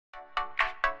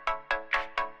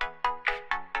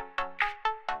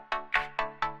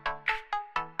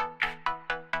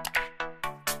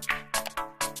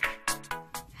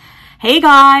Hey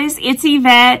guys, it's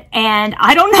Yvette, and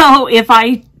I don't know if I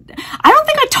don't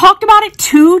think I talked about it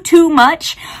too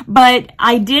much, but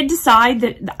I did decide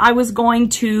that I was going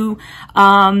to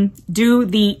do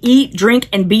the Eat, Drink,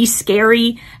 and Be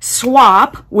Scary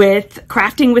swap with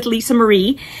Crafting with Lisa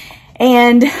Marie.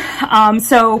 And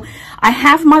so I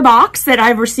have my box that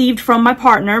I've received from my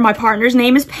partner. My partner's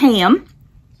name is Pam.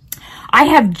 I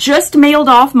have just mailed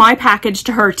off my package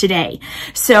to her today.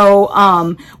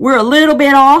 So we're a little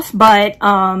bit off, but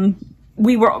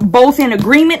we were both in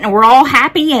agreement and we're all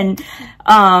happy. And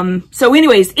so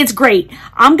anyways, it's great.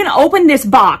 I'm going to open this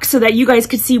box so that you guys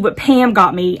could see what Pam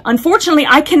got me. Unfortunately,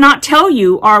 I cannot tell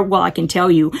you, or well, I can tell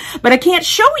you, but I can't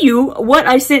show you what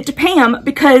I sent to Pam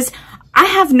because I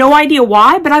have no idea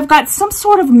why, but I've got some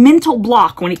sort of mental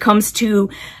block when it comes to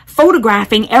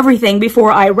photographing everything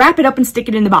before I wrap it up and stick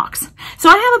it in the box. So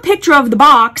I have a picture of the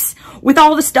box with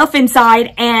all the stuff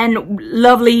inside and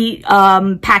lovely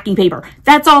packing paper.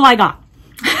 That's all I got.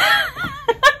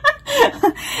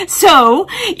 So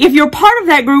if you're part of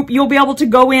that group, you'll be able to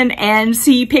go in and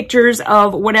see pictures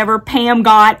of whatever Pam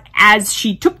got as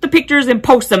she took the pictures and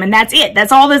post them. And that's it.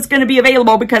 That's all that's going to be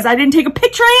available because I didn't take a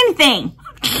picture of anything.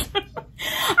 I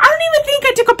don't even think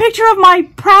I took a picture of my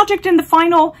project in the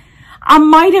final. I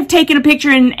might have taken a picture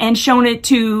and shown it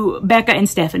to Becca and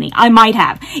Stephanie. I might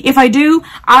have. If I do,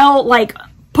 I'll like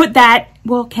put that.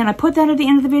 Well, can I put that at the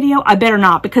end of the video? I better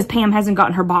not because Pam hasn't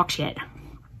gotten her box yet.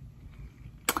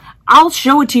 I'll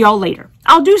show it to y'all later.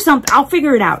 I'll do something. I'll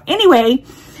figure it out. Anyway,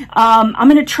 I'm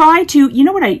going to try to, you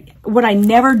know what I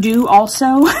never do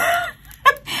also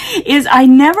is I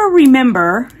never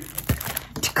remember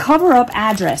to cover up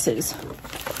addresses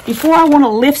before I want to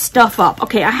lift stuff up.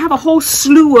 Okay, I have a whole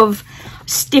slew of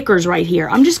stickers right here.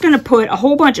 I'm just going to put a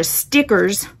whole bunch of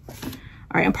stickers.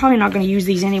 All right, I'm probably not going to use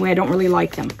these anyway. I don't really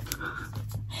like them.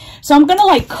 So I'm going to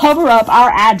like cover up our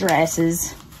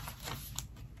addresses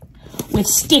with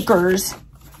stickers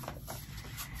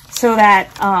so that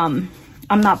I'm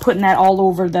not putting that all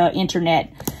over the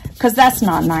internet because that's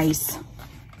not nice.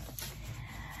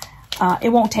 It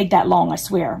won't take that long, I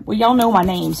swear. Well, y'all know my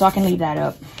name, so I can leave that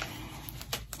up.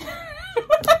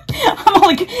 I'm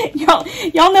like,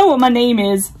 y'all know what my name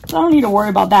is, so I don't need to worry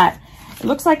about that. It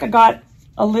looks like I got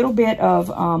a little bit of,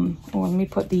 well, let me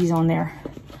put these on there.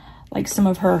 Like some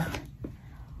of her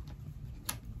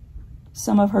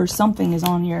something is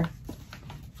on here.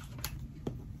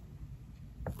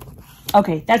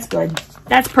 Okay, that's good.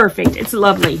 That's perfect. It's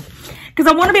lovely.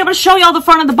 Because I want to be able to show y'all the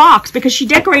front of the box because she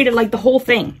decorated like the whole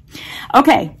thing.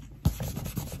 Okay.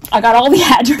 I got all the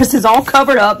addresses all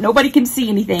covered up. Nobody can see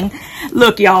anything.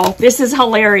 Look, y'all. This is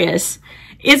hilarious.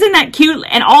 Isn't that cute?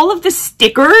 And all of the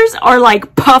stickers are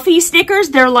like puffy stickers.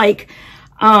 They're like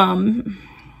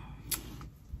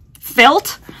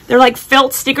felt. They're like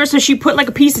felt stickers. So she put like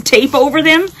a piece of tape over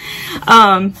them.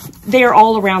 They are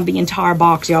all around the entire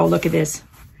box, y'all. Look at this.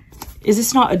 Is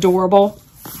this not adorable?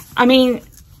 I mean,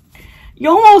 you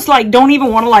almost like don't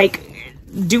even want to like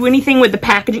do anything with the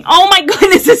packaging. Oh my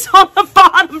goodness, it's on the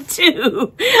bottom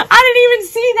too. I didn't even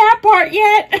see that part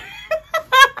yet.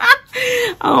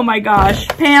 Oh my gosh.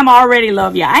 Pam, I already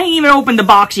love you. I ain't even opened the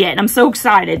box yet. I'm so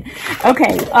excited.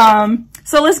 Okay,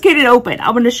 so let's get it open.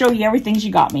 I'm going to show you everything she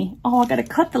got me. Oh, I got to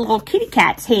cut the little kitty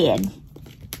cat's head.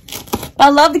 I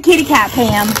love the kitty cat,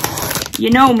 Pam. You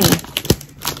know me.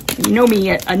 You know me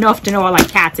enough to know I like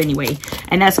cats anyway,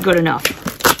 and that's good enough.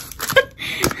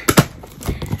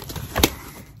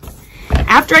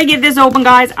 After I get this open,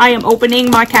 guys, I am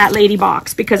opening my cat lady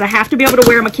box because I have to be able to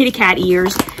wear my kitty cat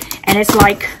ears, and it's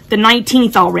like the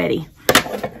 19th already.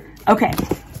 Okay.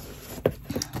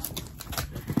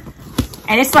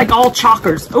 And it's like all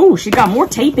chalkers. Oh, she got more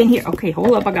tape in here. Okay,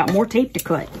 hold up. I got more tape to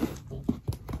cut.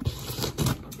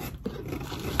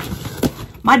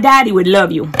 My daddy would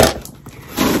love you.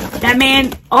 That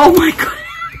man, oh my God.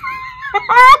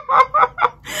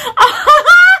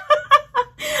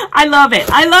 I love it.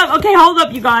 Okay, hold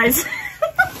up, you guys.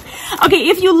 Okay,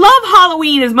 if you love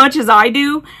Halloween as much as I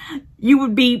do, you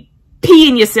would be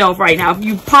peeing yourself right now. If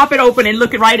you pop it open and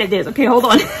look right at this. Okay, hold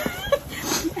on.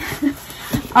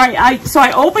 All right, so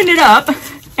I opened it up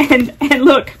and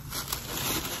look.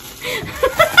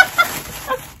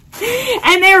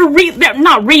 And they're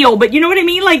not real, but you know what I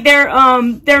mean? Like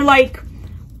they're like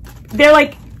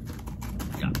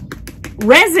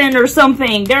resin or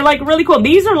something. They're like really cool.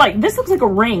 These are like, this looks like a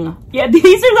ring. Yeah,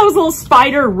 these are those little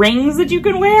spider rings that you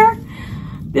can wear.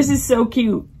 This is so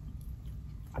cute.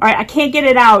 All right, I can't get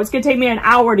it out. It's gonna take me an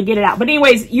hour to get it out. But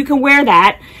anyways, you can wear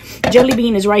that.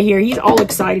 Jellybean is right here. He's all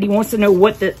excited. He wants to know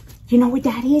what the, you know what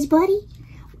that is, buddy?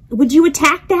 Would you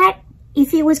attack that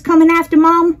if it was coming after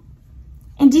Mom?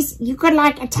 and just, you could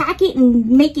like attack it and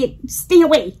make it stay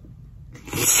away.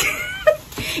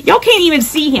 Y'all can't even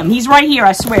see him. He's right here,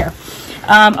 I swear.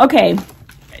 Okay.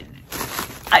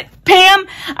 Pam,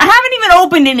 I haven't even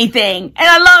opened anything, and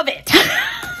I love it.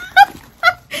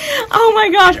 Oh my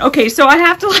gosh. Okay, so I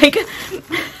have to like...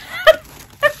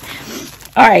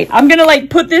 All right, I'm gonna like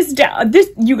put this down.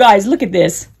 You guys, look at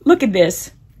this. Look at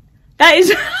this. That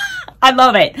is... I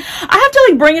love it. I have to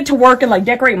like bring it to work and like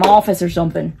decorate my office or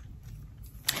something.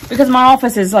 Because my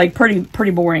office is like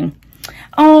pretty boring.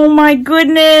 Oh my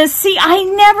goodness. See, I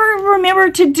never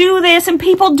remember to do this, and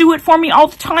people do it for me all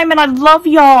the time, and I love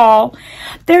y'all.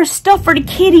 There's stuff for the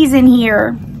kitties in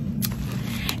here.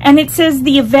 And it says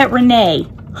the TheYvetteRene.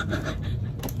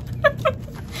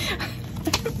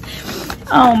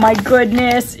 Oh my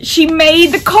goodness. She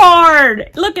made the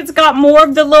card. Look, it's got more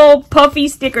of the little puffy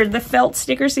stickers, the felt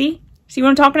stickers. See what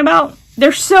I'm talking about?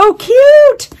 They're so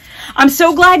cute. I'm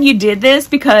so glad you did this,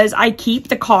 because I keep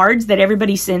the cards that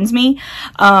everybody sends me.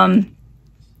 And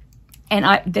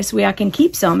this way I can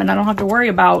keep some, and I don't have to worry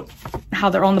about how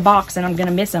they're on the box and I'm going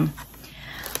to miss them.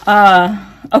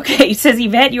 Okay, it says,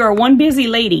 Yvette, you are one busy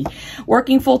lady,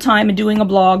 working full-time and doing a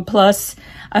blog. Plus,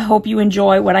 I hope you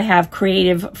enjoy what I have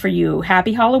creative for you.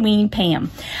 Happy Halloween,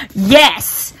 Pam.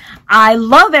 Yes, I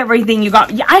love everything you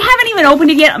got. I haven't even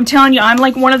opened it yet. I'm telling you, I'm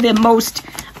like one of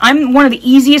the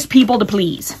easiest people to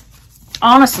please.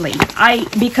 Honestly,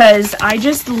 because I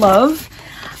just love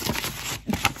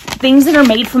things that are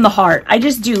made from the heart. I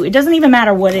just do. It doesn't even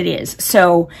matter what it is.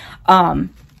 So,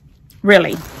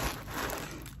 really.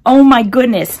 Oh my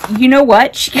goodness. You know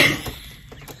what?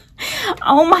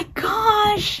 Oh my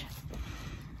gosh.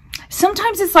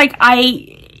 Sometimes it's like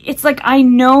I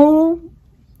know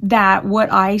that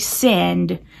what I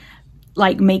send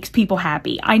like makes people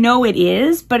happy. I know it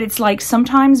is, but it's like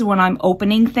sometimes when I'm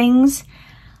opening things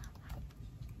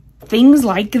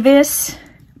like this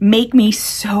make me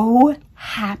so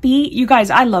happy. You guys,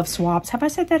 I love swaps. Have I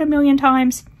said that a million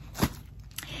times?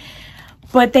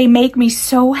 But they make me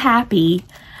so happy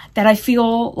that I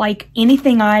feel like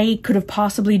anything I could have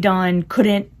possibly done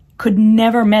could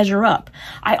never measure up.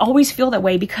 I always feel that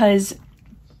way because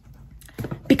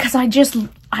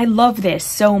I love this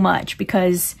so much,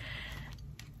 because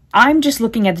I'm just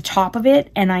looking at the top of it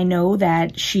and I know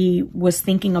that she was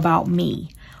thinking about me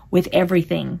with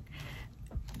everything.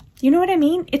 You know what I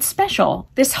mean? It's special.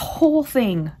 This whole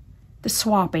thing, the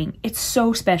swapping, it's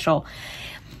so special.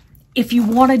 If you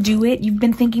want to do it, you've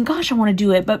been thinking, gosh, I want to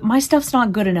do it, but my stuff's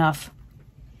not good enough.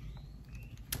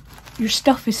 Your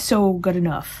stuff is so good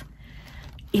enough.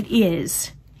 It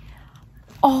is.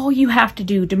 All you have to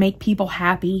do to make people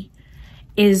happy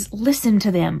is listen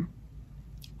to them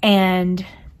and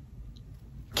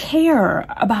care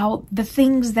about the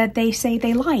things that they say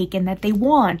they like and that they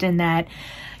want, and that,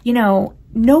 you know,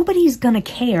 nobody's gonna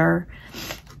care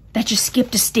that you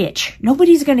skipped a stitch.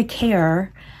 Nobody's gonna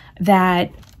care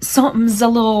that something's a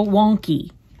little wonky.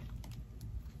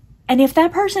 And if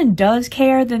that person does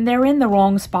care, then they're in the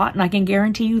wrong spot, and I can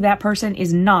guarantee you that person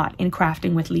is not in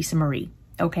Crafting with Lisa Marie,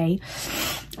 okay?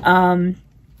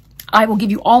 I will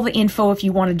give you all the info if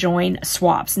you want to join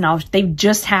swaps. Now, if they've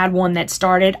just had one that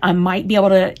started, I might be able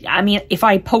to, I mean, if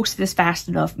I post this fast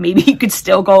enough, maybe you could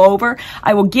still go over.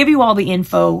 I will give you all the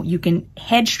info. You can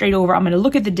head straight over. I'm going to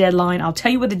look at the deadline. I'll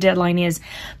tell you what the deadline is,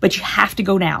 but you have to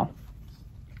go now.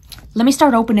 Let me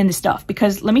start opening the stuff,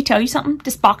 because let me tell you something.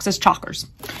 This box is chockers.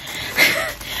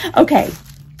 Okay.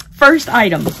 First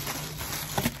item.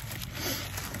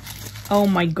 Oh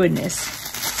my goodness.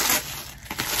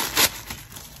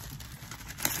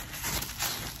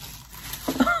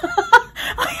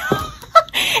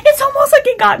 It's almost like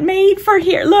it got made for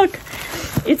here. Look,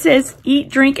 it says eat,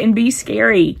 drink, and be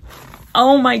scary.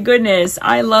 Oh my goodness.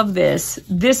 I love this.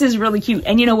 This is really cute.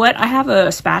 And you know what? I have a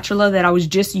spatula that I was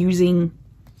just using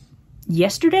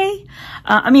yesterday.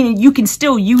 I mean, you can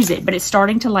still use it, but it's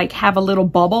starting to like have a little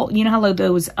bubble. You know how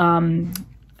those,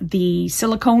 the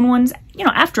silicone ones, you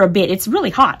know, after a bit, it's really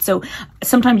hot. So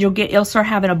sometimes it'll start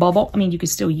having a bubble. I mean, you can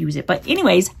still use it, but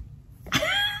anyways,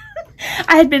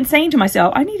 I had been saying to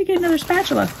myself, I need to get another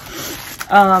spatula.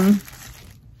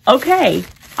 Okay.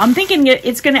 I'm thinking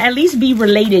it's going to at least be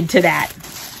related to that.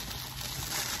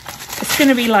 It's going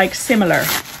to be like similar.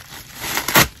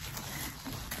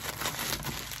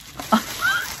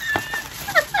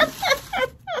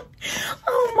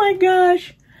 Oh my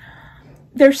gosh.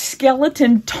 They're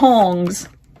skeleton tongs.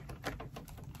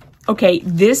 Okay,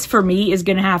 this for me is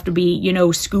going to have to be, you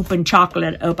know, scooping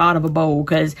chocolate up out of a bowl,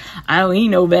 because I don't eat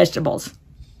no vegetables.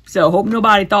 So hope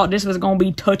nobody thought this was going to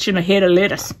be touching a head of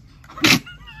lettuce.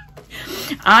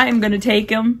 I am going to take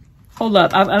them Hold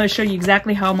up. I'm going to show you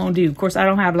exactly how I'm going to do. Of course, I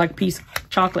don't have like a piece of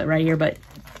chocolate right here, but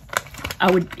I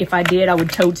would, if I did, I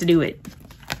would totes do it.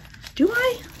 Do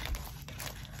I?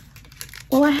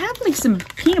 Well, I have like some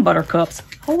peanut butter cups.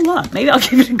 Hold up. Maybe I'll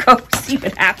give it a go, see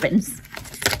what happens.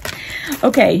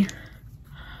 Okay.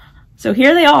 So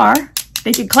here they are.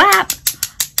 They should clap.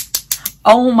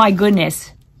 Oh my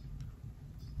goodness.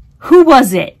 Who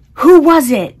was it? Who was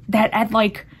it that at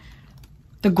like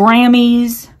the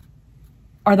Grammys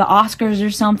or the Oscars or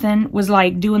something was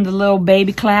like doing the little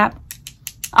baby clap?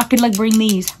 I could like bring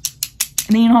these.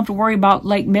 And then you don't have to worry about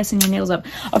like messing your nails up.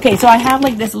 Okay, so I have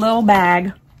like this little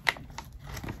bag.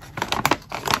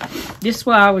 This is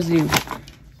what I always do.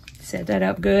 Set that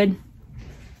up good.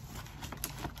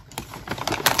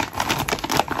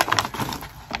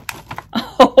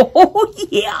 Oh,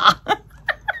 yeah.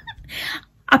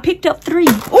 I picked up 3.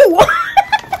 Oh.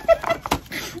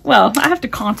 Well, I have to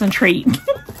concentrate.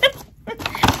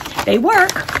 They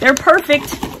work. They're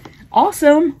perfect.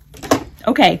 Awesome.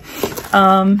 Okay.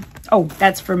 Oh,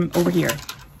 that's from over here.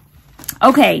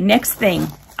 Okay, next thing.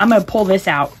 I'm going to pull this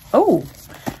out. Oh,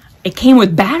 it came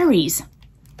with batteries.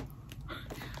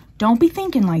 Don't be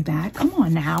thinking like that. Come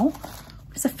on now.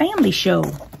 It's a family show.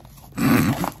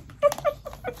 I'm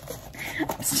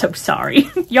so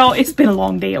sorry. Y'all, it's been a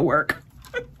long day at work.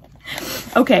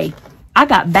 Okay, I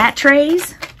got bat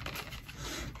trays.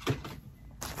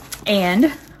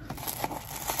 And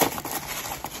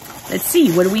let's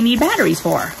see, what do we need batteries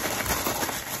for?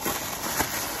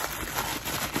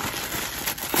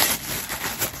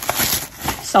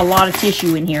 It's a lot of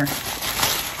tissue in here.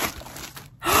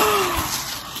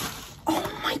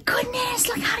 Oh my goodness,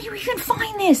 like how do you even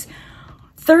find this?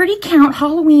 30 count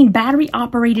Halloween battery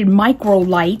operated micro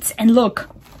lights. And look,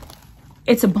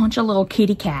 it's a bunch of little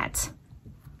kitty cats.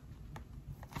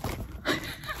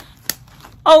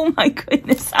 Oh my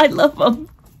goodness, I love them.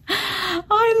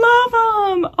 I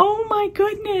love them. Oh my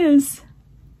goodness.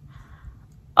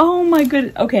 Oh my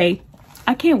goodness. Okay,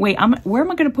 I can't wait. Where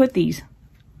am I going to put these?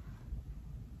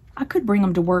 I could bring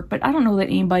them to work, but I don't know that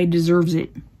anybody deserves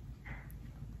it.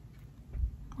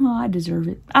 Well, I deserve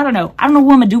it. I don't know. I don't know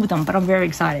what I'm going to do with them, but I'm very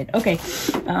excited. Okay.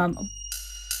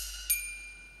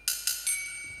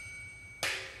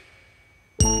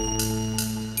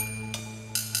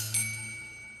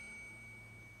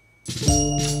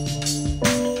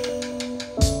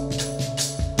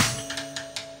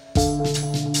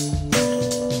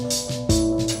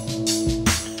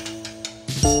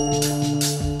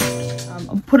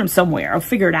 Put them somewhere. I'll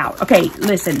figure it out. Okay,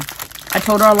 listen. I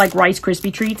told her I like Rice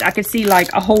Krispie treats. I could see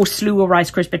like a whole slew of Rice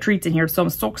Krispie treats in here, so I'm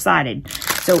so excited.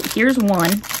 So here's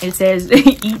one. It says,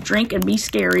 eat, drink, and be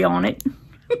scary on it. I'm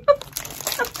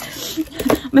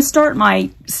going to start my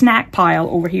snack pile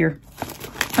over here.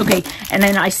 Okay, and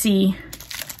then I see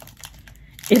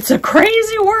it's a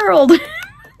crazy world.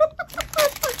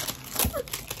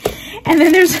 And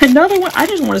then there's another one. I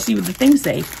just want to see what the things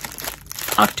say.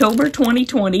 October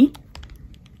 2020.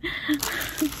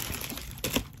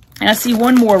 And I see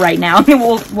one more right now. And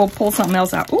we'll pull something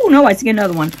else out. Oh no, I see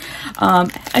another one.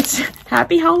 It's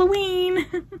Happy Halloween.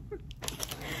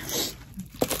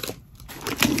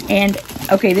 And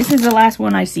okay, this is the last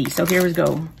one I see. So here we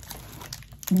go.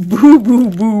 Boo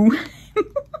boo boo.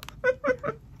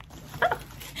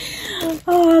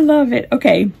 Oh, I love it.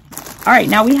 Okay. All right,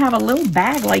 now we have a little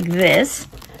bag like this.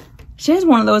 She has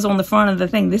one of those on the front of the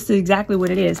thing. This is exactly what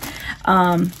it is.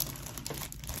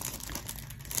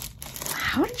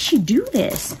 How did she do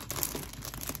this?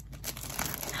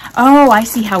 Oh, I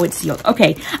see how it's sealed.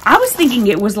 Okay, I was thinking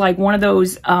it was like one of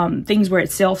those things where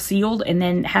it's self-sealed and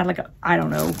then had like a, I don't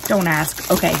know, don't ask.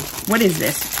 Okay, what is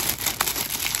this?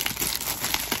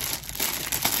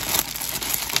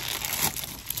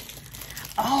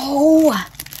 Oh,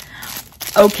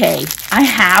 okay, I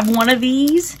have one of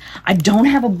these. I don't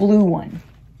have a blue one.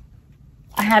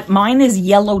 Mine is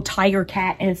yellow tiger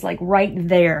cat and it's like right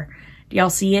there. Do y'all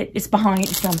see it? It's behind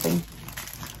something.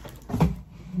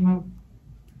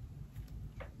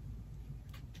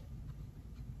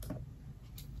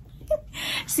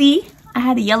 See? I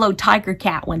had a yellow tiger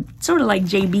cat one. Sort of like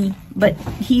JB, but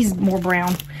he's more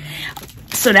brown.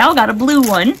 So now I got a blue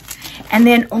one. And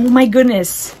then, oh my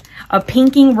goodness, a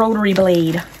pinking rotary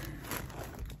blade.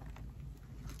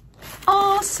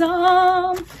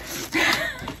 Awesome.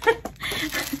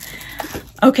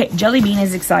 Okay, Jellybean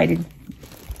is excited.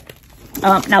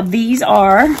 Now these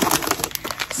are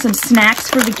some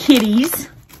snacks for the kitties.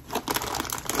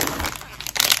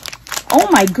 Oh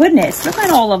my goodness, look at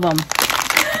all of them.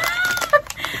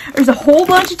 There's a whole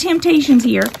bunch of Temptations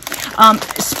here.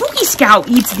 Spooky Scout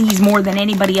eats these more than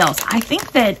anybody else. I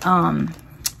think that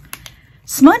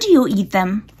Smudgy will eat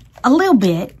them. a little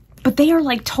bit, but they are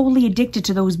like totally addicted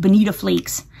to those Bonita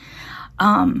flakes.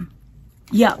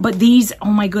 Yeah, but these,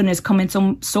 oh my goodness, come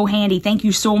in so handy. Thank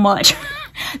you so much.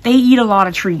 They eat a lot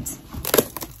of treats.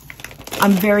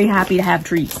 I'm very happy to have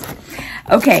treats.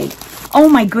 Okay. Oh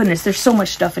my goodness, there's so much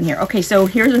stuff in here. Okay, so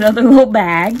here's another little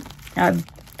bag. I'm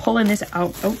pulling this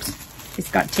out. Oops, it's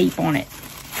got tape on it.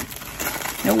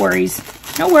 No worries.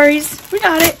 No worries. We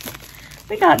got it.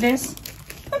 We got this.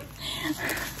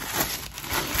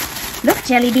 Look,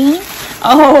 Jellybean.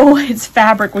 Oh, it's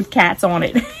fabric with cats on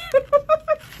it.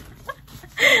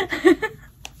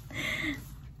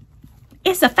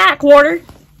 It's a fat quarter.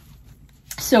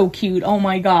 So cute. Oh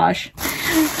my gosh.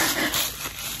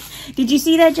 Did you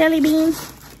see that, Jellybean?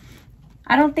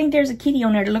 I don't think there's a kitty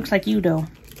on there that looks like you, though.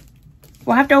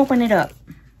 We'll have to open it up.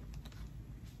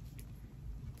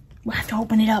 We'll have to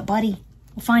open it up, buddy.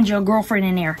 We'll find you a girlfriend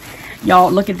in there.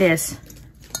 Y'all, look at this.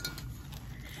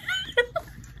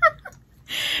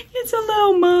 It's a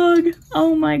little mug.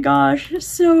 Oh my gosh,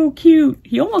 so cute.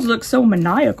 He almost looks so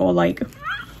maniacal, like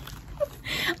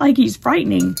he's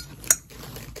frightening.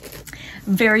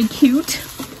 Very cute.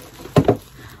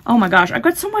 Oh my gosh, I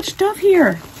got so much stuff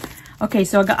here. Okay,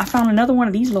 so I found another one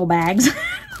of these little bags.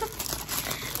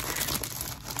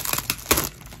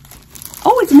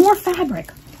 Oh, it's more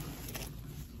fabric.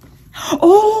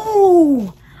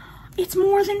 Oh, it's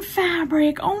more than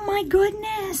fabric. Oh my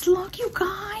goodness, look you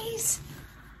guys.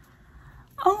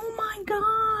 Oh my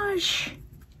gosh.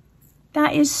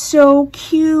 That is so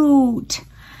cute.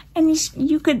 And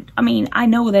you could, I mean, I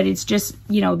know that it's just,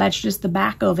 you know, that's just the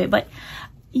back of it, but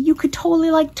you could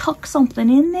totally like tuck something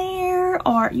in there,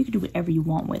 or you could do whatever you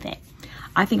want with it.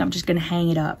 I think I'm just going to hang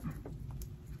it up.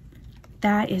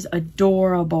 That is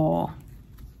adorable.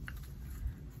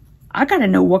 I got to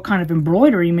know what kind of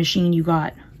embroidery machine you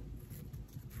got.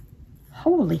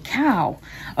 Holy cow.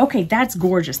 Okay, that's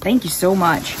gorgeous. Thank you so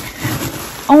much.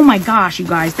 Oh my gosh, you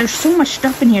guys. There's so much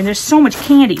stuff in here. There's so much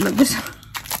candy. Look, this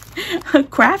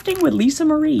crafting with Lisa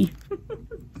Marie.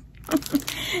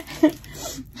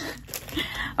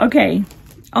 Okay.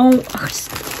 Oh,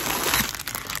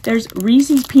 there's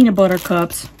Reese's peanut butter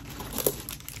cups.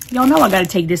 Y'all know I got to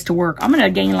take this to work. I'm going to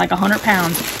gain like 100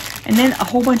 pounds. And then a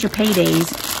whole bunch of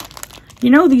paydays. You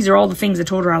know, these are all the things I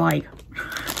told her I like.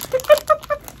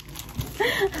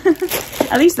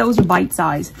 At least those are bite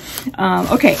size.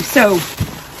 Okay, so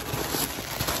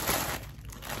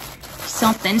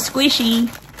something squishy.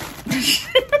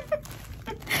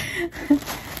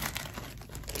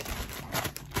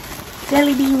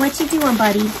 Jellybean, what you doing,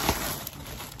 buddy?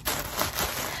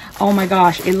 Oh my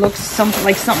gosh, it looks something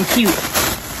like something cute.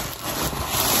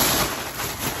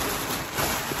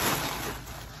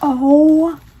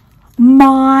 Oh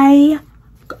my,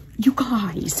 you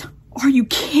guys, are you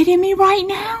kidding me right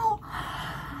now?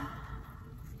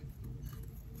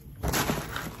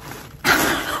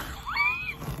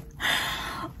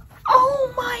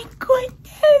 Oh my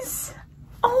goodness.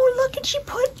 Oh,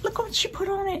 look what she put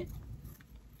on it.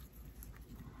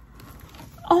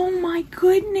 Oh my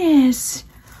goodness.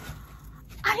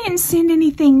 I didn't send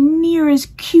anything near as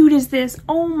cute as this.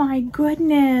 Oh my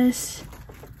goodness.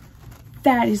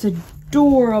 That is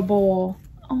adorable.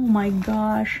 Oh my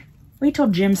gosh. Wait till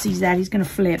Jim sees that. He's going to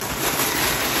flip.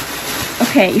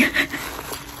 Okay.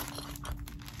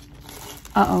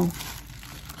 Uh-oh.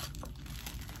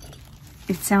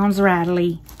 It sounds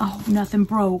rattly. Oh, nothing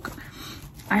broke.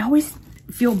 I always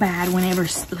feel bad whenever,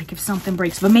 like, if something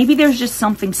breaks. But maybe there's just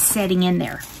something setting in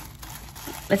there.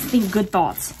 Let's think good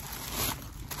thoughts.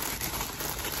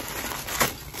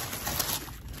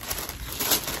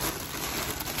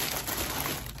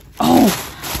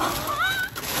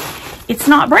 It's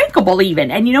not breakable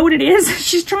even. And you know what it is?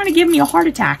 She's trying to give me a heart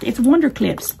attack. It's Wonder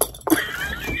Clips.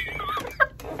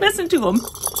 Listen to them.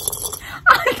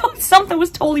 I thought something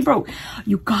was totally broke.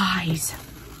 You guys.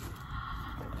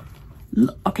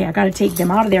 Look, okay, I got to take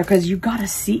them out of there because you got to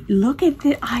see. Look at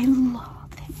this. I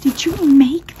love it. Did you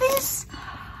make this?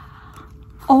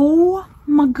 Oh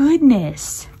my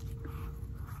goodness.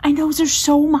 And those are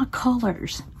so my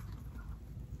colors.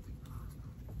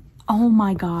 Oh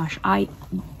my gosh.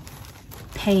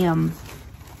 Pam,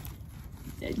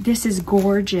 this is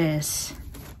gorgeous.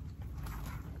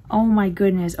 Oh my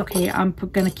goodness. Okay, I'm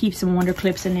gonna keep some Wonder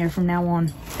Clips in there from now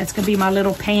on. That's gonna be my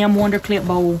little Pam Wonder Clip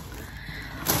bowl.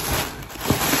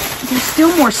 There's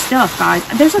still more stuff, guys.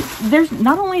 There's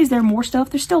not only is there more stuff,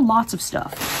 there's still lots of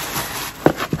stuff.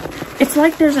 It's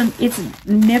like it's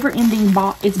never ending,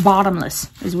 it's bottomless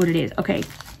is what it is. Okay,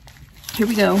 here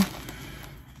we go.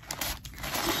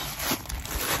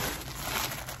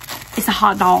 It's a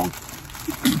hot dog.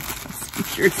 I'm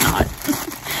sure it's not.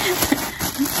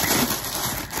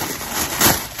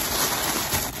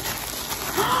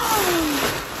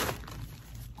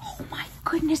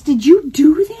 did you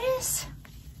do this?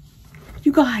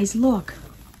 You guys, look.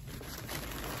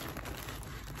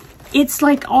 It's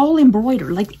like all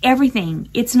embroidered, like everything.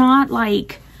 It's not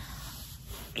like,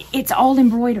 it's all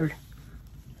embroidered.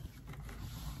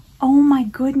 Oh my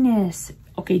goodness.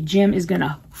 Okay, Jim is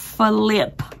gonna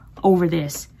flip over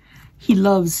this. He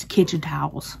loves kitchen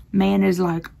towels. Man is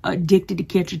like addicted to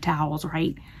kitchen towels,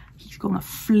 right? He's gonna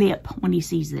flip when he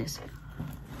sees this.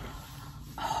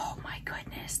 Oh my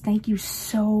goodness, thank you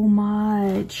so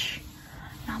much.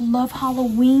 I love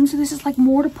Halloween, so this is like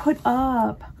more to put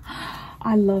up.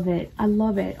 I love it. I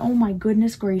love it. Oh my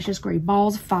goodness gracious, great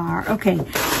balls of fire. Okay.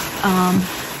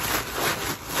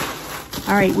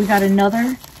 All right, we got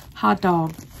another hot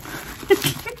dog.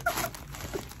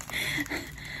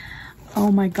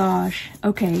 Oh my gosh.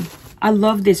 Okay. I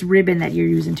love this ribbon that you're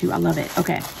using too. I love it.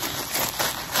 Okay.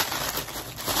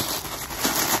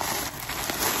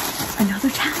 Another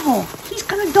towel. He's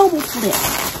gonna double flip.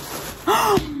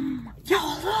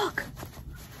 Y'all, look.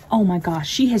 Oh my gosh.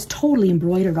 She has totally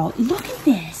embroidered all. Look at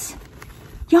this.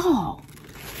 Y'all.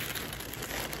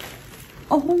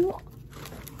 Oh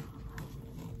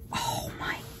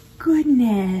my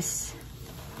goodness.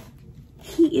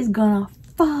 He is gonna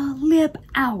flip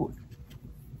out.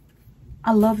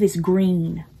 I love this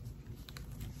green.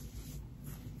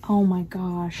 Oh my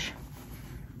gosh.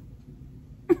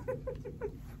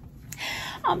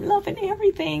 I'm loving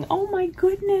everything. Oh my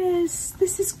goodness.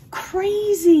 This is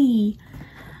crazy.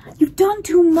 You've done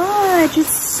too much.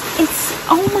 It's,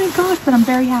 oh my gosh, but I'm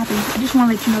very happy. I just want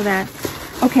to let you know that.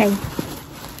 Okay.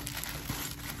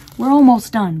 We're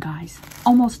almost done, guys.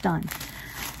 Almost done.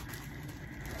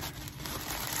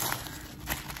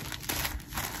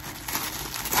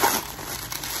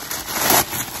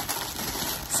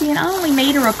 See, and I only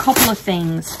made her a couple of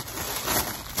things.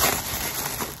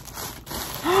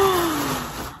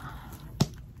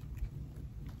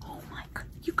 Oh my God,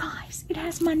 you guys, it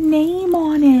has my name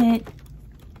on it.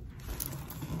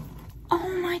 Oh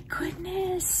my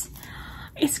goodness.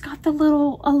 It's got the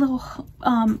little,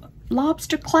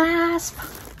 lobster clasp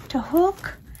to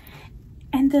hook.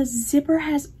 And the zipper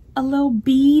has a little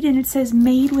bead and it says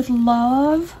made with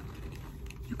love.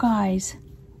 You guys.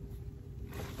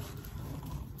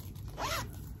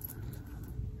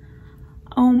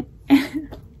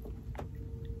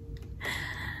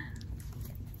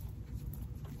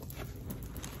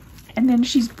 And then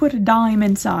she's put a dime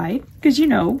inside, because you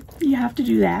know, you have to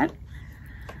do that.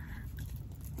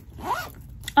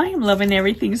 I am loving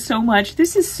everything so much.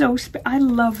 This is so, I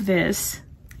love this.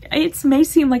 It may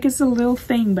seem like it's a little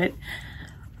thing, but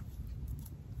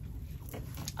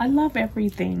I love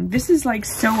everything. This is like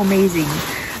so amazing.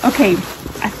 Okay,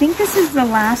 I think this is the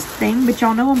last thing, but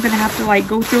y'all know I'm gonna have to like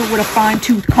go through it with a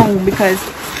fine-tooth comb because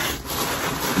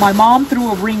my mom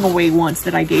threw a ring away once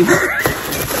that I gave her.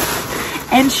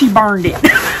 And she burned it.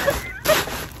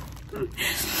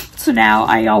 So now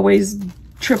I always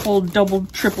triple, double,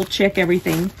 triple check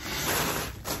everything.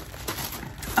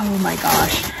 Oh my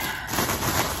gosh.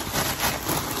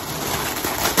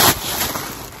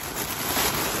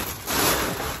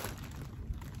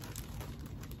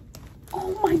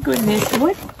 Oh my goodness.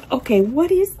 What? Okay, what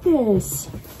is this?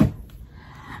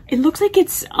 It looks like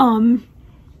it's,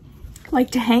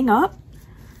 like to hang up.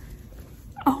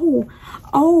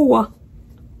 Oh.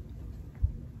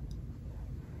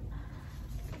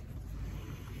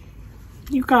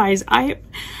 You guys,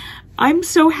 I'm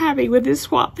so happy with this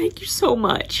swap. Thank you so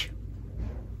much.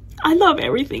 I love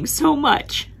everything so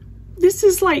much. This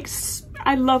is like,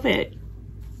 I love it.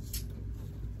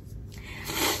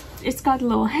 It's got a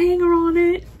little hanger on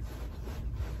it.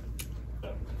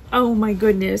 Oh my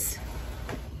goodness.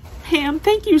 Pam,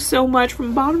 thank you so much from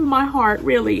the bottom of my heart,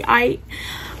 really. I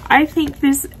think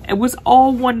this was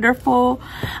all wonderful.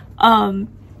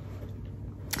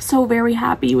 So very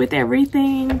happy with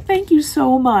everything. Thank you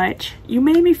so much. You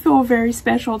made me feel very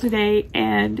special today,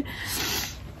 and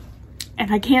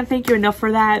I can't thank you enough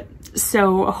for that.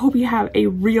 So I hope you have a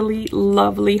really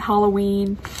lovely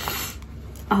Halloween.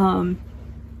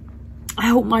 I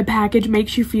hope my package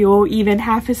makes you feel even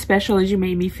half as special as you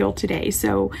made me feel today.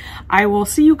 So I will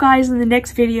see you guys in the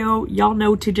next video. Y'all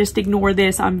know to just ignore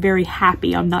this. I'm very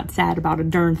happy. I'm not sad about a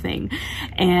darn thing.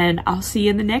 And I'll see you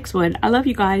in the next one. I love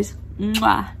you guys.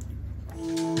 Mwah.